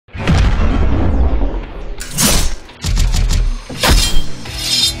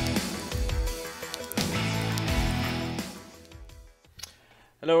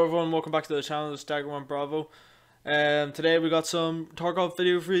Hello everyone, welcome back to the channel. It's Dagger1 Bravo. Today we got some Tarkov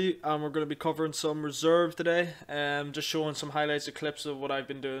video for you, and we're going to be covering some reserve today. Just showing some highlights and clips of what I've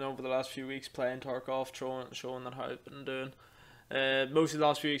been doing over the last few weeks playing Tarkov, showing that how I've been doing. Mostly the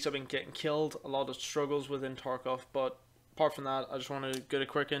last few weeks I've been getting killed, a lot of struggles within Tarkov, but apart from that, I just want to get a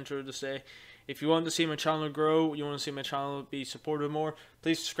quick intro to say, if you want to see my channel grow, you want to see my channel be supported more,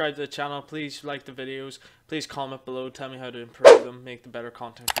 please subscribe to the channel, please like the videos, please comment below, tell me how to improve them, make the better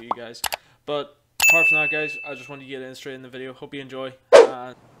content for you guys. But apart from that, guys, I just want to get in straight in the video. Hope you enjoy.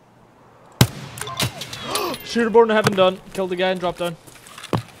 Shooter born in heaven done. Killed the guy and dropped down.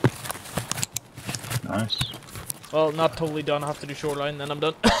 Nice. Well, not totally done. I have to do shoreline, then I'm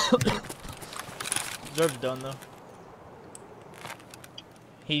done. Reserve's done though.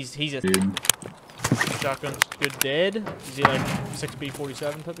 He's a Dude. shotgun's good dead. Is he like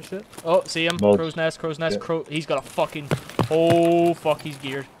 6B47 type of shit? Oh, see him. Both. Crow's nest, crow's nest, Yeah. crow. He's got a fucking. Oh, fuck, he's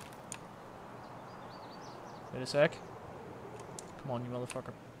geared. Wait a sec. Come on, you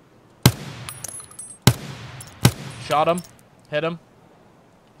motherfucker. Shot him. Hit him.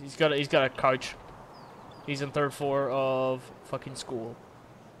 He's got a couch. He's in third floor of fucking school.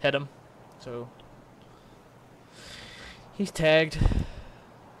 Hit him. So he's tagged.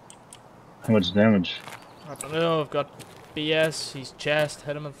 How much damage? I don't know, I've got BS, he's chest,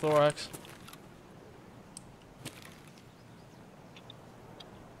 hit him in thorax.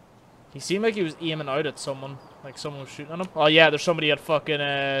 He seemed like he was aiming out at someone, like someone was shooting at him. Oh yeah, there's somebody at fucking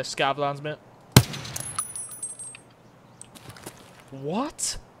Scavlands, mate.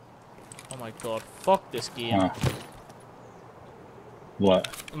 What? Oh my god, fuck this game. Huh.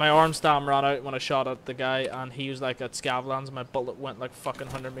 What? My arm stam ran out when I shot at the guy, and he was like at Scavlands, and my bullet went like fucking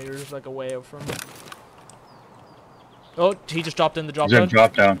 100 meters like away out from him. Oh, he just dropped in the drop He's down. in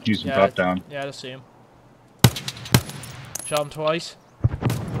drop down. He's in drop down. Yeah, I see him. Shot him twice.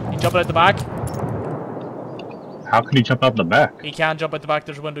 He jumping out the back. How can he jump out the back? He can jump out the back.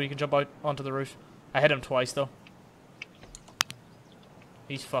 There's a window. He can jump out onto the roof. I hit him twice though.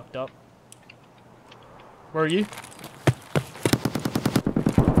 He's fucked up. Where are you?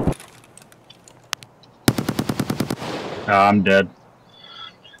 I'm dead.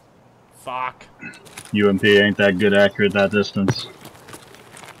 Fuck. UMP ain't that good accurate that distance.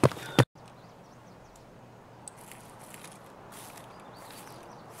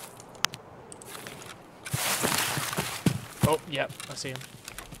 Oh, yep, I see him.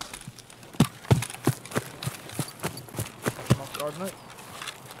 I'm off guard, mate.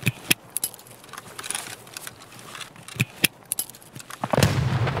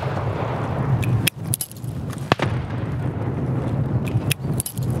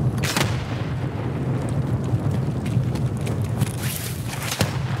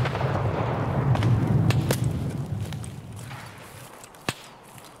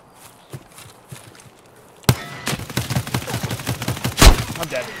 I'm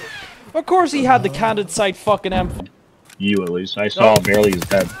dead. Of course he had the candid sight fucking M. You at least. I saw barely his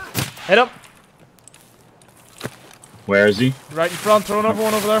head. Hit him. Where is he? Right in front, throwing over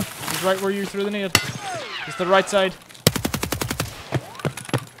one over there. He's right where you threw the nade. He's to the right side.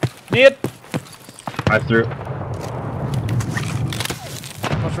 Nade! I threw.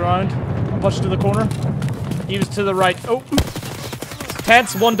 Push around. I'll push to the corner. He was to the right. Oh!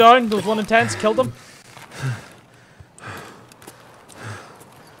 Tents, one down. There was one in tents. Killed him.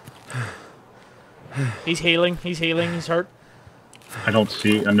 He's healing. He's healing. He's hurt. I don't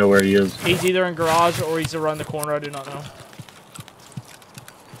see. I know where he is. He's either in garage or he's around the corner. I do not know.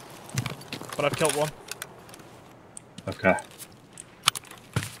 But I've killed one. Okay.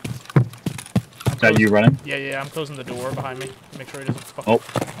 Is that you running? Yeah, yeah. I'm closing the door behind me. Make sure he doesn't fuck. Oh,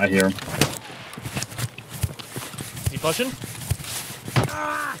 I hear him. Is he pushing?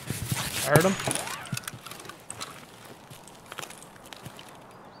 I heard him.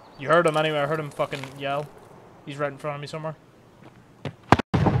 You heard him anyway. I heard him fucking yell. He's right in front of me somewhere.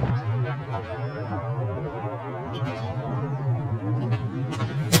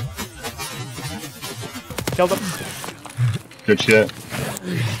 Killed him. Good shit.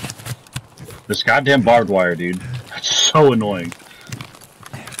 This goddamn barbed wire, dude. That's so annoying.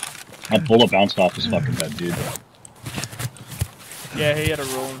 That bullet bounced off his fucking head, dude. Yeah, he had a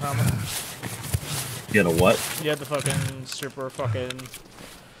rolling helmet. He had a what? He had the fucking super fucking...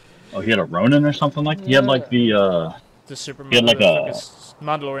 Oh, he had a Ronin or something like that? He had like the super... He had like a...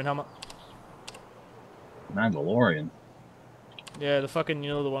 Mandalorian helmet. Mandalorian? Yeah, the fucking,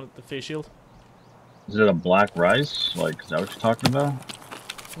 you know, the one with the face shield. Is it a Black Rise? Like, is that what you're talking about?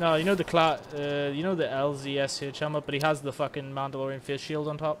 No, you know the you know the LZSH helmet, but he has the fucking Mandalorian face shield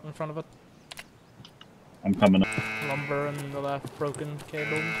on top, in front of it. I'm coming up. Lumber in the left, broken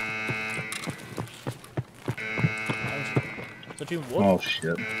cable. Is that you wood? Oh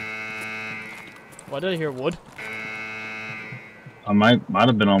shit. Why did I hear wood? I might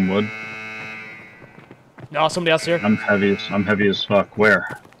have been on wood. No, somebody else here. I'm heavy as fuck. Where?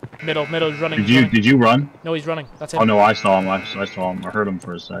 Middle, he's running. Did you run? No, he's running. That's him. Oh no, I saw him. I saw him. I heard him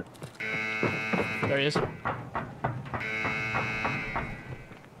for a sec. There he is. I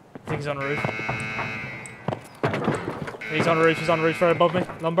think he's on the roof. He's on the roof. He's on the roof right above me.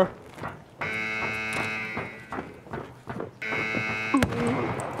 Lumber.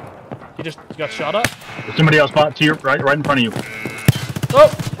 He just got shot at. There's somebody else spot to your right in front of you. Oh!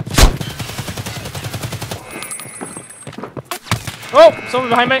 Oh! Someone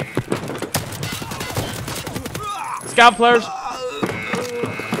behind me! Scout players!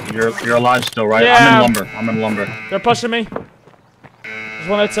 You're alive still, right? Yeah. I'm in lumber. They're pushing me. There's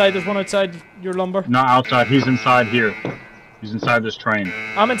one outside your lumber. Not outside, he's inside here. He's inside this train.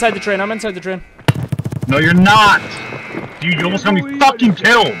 I'm inside the train, No, you're not! Dude, you almost got me fucking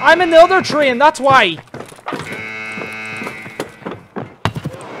killed! I'm in the other train, that's why!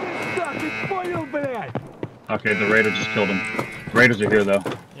 Okay, the raider just killed him. Raiders are here though.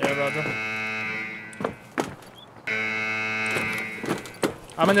 Yeah, roger.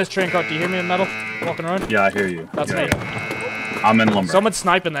 I'm in this train car, do you hear me in metal? Walking around? Yeah, I hear you. That's yeah, me. Yeah. I'm in lumber. Someone's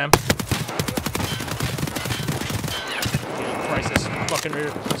sniping them. Crisis. Fucking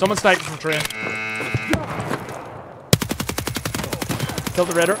weird. Someone's sniping from the train. Killed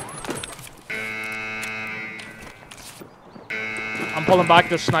the raider. I'm pulling back.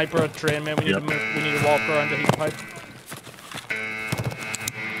 There's sniper at the train, man. We need to move. We need to walk around the heat pipe.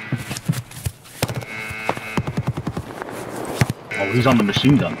 Oh, he's on the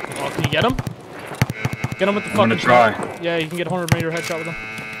machine gun. Oh, can you get him? Get him with the fucking. I'm gonna try. Shot. Yeah, you can get a 100-meter headshot with him.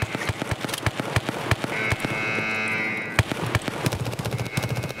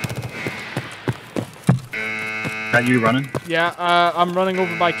 That you running? Yeah, I'm running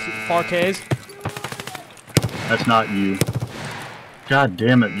over by 4Ks. That's not you. God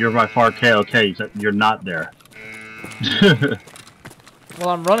damn it, you're by 4K. Okay, you're not there. Well,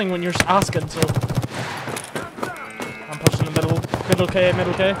 I'm running when you're asking, so. I'm pushing the middle K. I'm in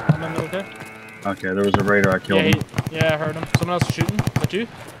middle K. Okay, there was a raider, I killed him. Yeah, I heard him. Someone else shooting? Is that you?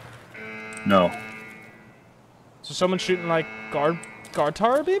 No. So someone's shooting like guard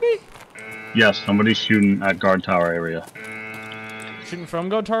tower, baby? Yes, somebody's shooting at guard tower area. Shooting from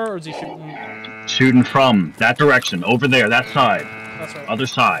guard tower, or is he shooting? Shooting from that direction, over there, that side. That's right. Other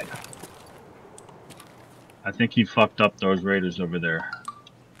side. I think he fucked up those raiders over there.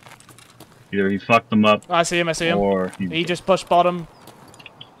 Either he fucked them up. I see him. Or he just pushed bottom.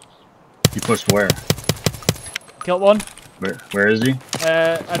 He pushed where? Killed one. Where is he?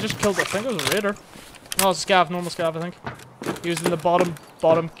 I just killed. I think it was a raider. No, it's a scav, normal scav. I think he was in the bottom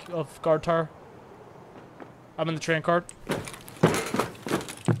of guard tower. I'm in the train cart.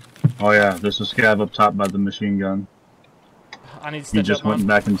 Oh yeah, there's a scav up top by the machine gun. I need to stitch up. He just went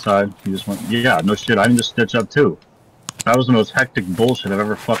back inside. He just went. Yeah, no shit. I need to stitch up too. That was the most hectic bullshit I've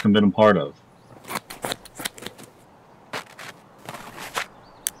ever fucking been a part of.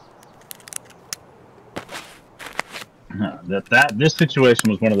 This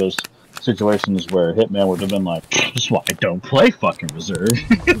situation was one of those situations where Hitman would have been like, "This is why I don't play fucking reserve."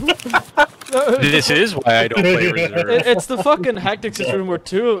 This is why I don't play reserve. It's the fucking hectic situation where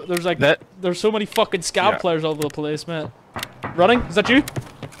there's like there's so many fucking scout players all over the place, man. Running? Is that you?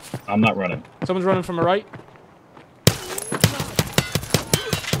 I'm not running. Someone's running from the right.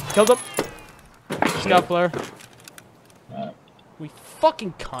 Killed him. Scout player. We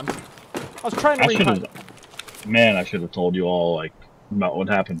fucking cunt. I was trying to read. Man, I should have told you all like about what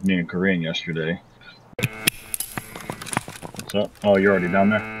happened to me in Korean yesterday. What's up? Oh, you're already down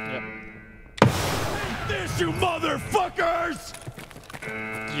there? Yep. This, you motherfuckers!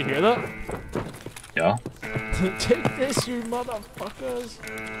 Did you hear that? Yeah. Take this, you motherfuckers!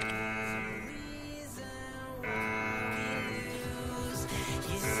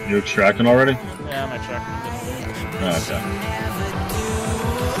 You extracting already? Yeah, I'm extracting. Oh, okay.